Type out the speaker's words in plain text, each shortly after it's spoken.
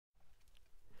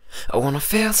I wanna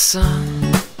feel the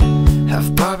sun,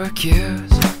 have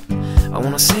barbecues. I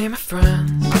wanna see my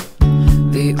friends,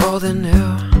 the old and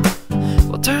new.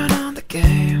 We'll turn on the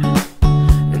game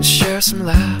and share some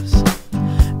laughs,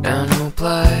 and we'll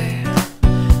play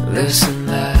this and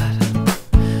that.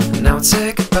 And now we'll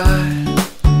say goodbye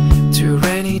to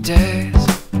rainy days,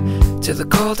 to the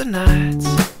colder nights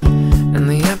and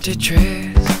the empty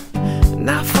trees.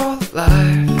 Now full of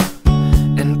life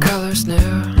and colors new,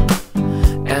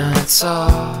 and it's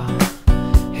all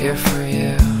here for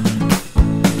you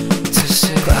to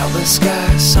see. Cloudless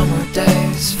skies, summer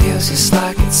days, feels just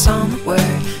like it's on the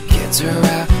way. Kids are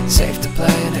out, safe to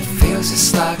play, and it feels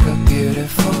just like a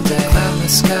beautiful day.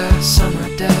 Cloudless skies, summer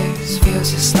days,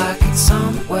 feels just like it's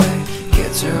on the way.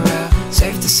 Kids are out,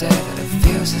 safe to say that it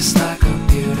feels just like a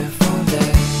beautiful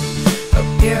day. A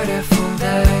beautiful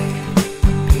day,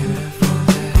 a beautiful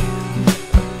day,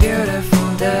 a beautiful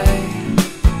day,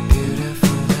 a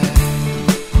beautiful day.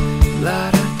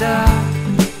 La da da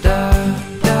da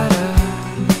da da,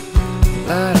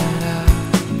 la da da.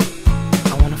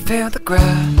 I wanna feel the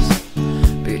grass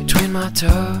between my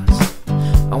toes.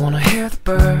 I wanna hear the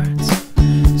birds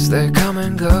as they come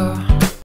and go.